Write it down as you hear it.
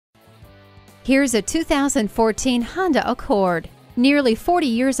Here's a 2014 Honda Accord. Nearly 40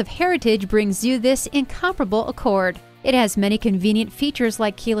 years of heritage brings you this incomparable Accord. It has many convenient features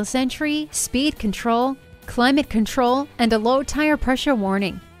like keyless entry, speed control, climate control, and a low tire pressure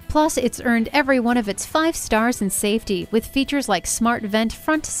warning. Plus, it's earned every one of its 5 stars in safety with features like smart vent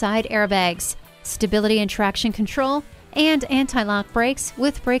front side airbags, stability and traction control, and anti-lock brakes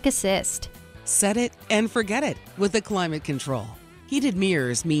with brake assist. Set it and forget it with the climate control. Heated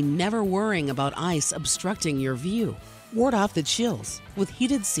mirrors mean never worrying about ice obstructing your view. Ward off the chills with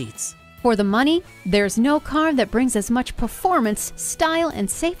heated seats. For the money, there's no car that brings as much performance, style, and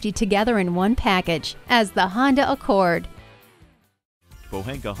safety together in one package as the Honda Accord.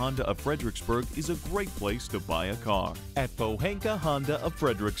 Pohanka Honda of Fredericksburg is a great place to buy a car. At Pohanka Honda of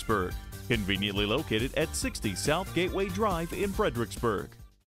Fredericksburg, conveniently located at 60 South Gateway Drive in Fredericksburg.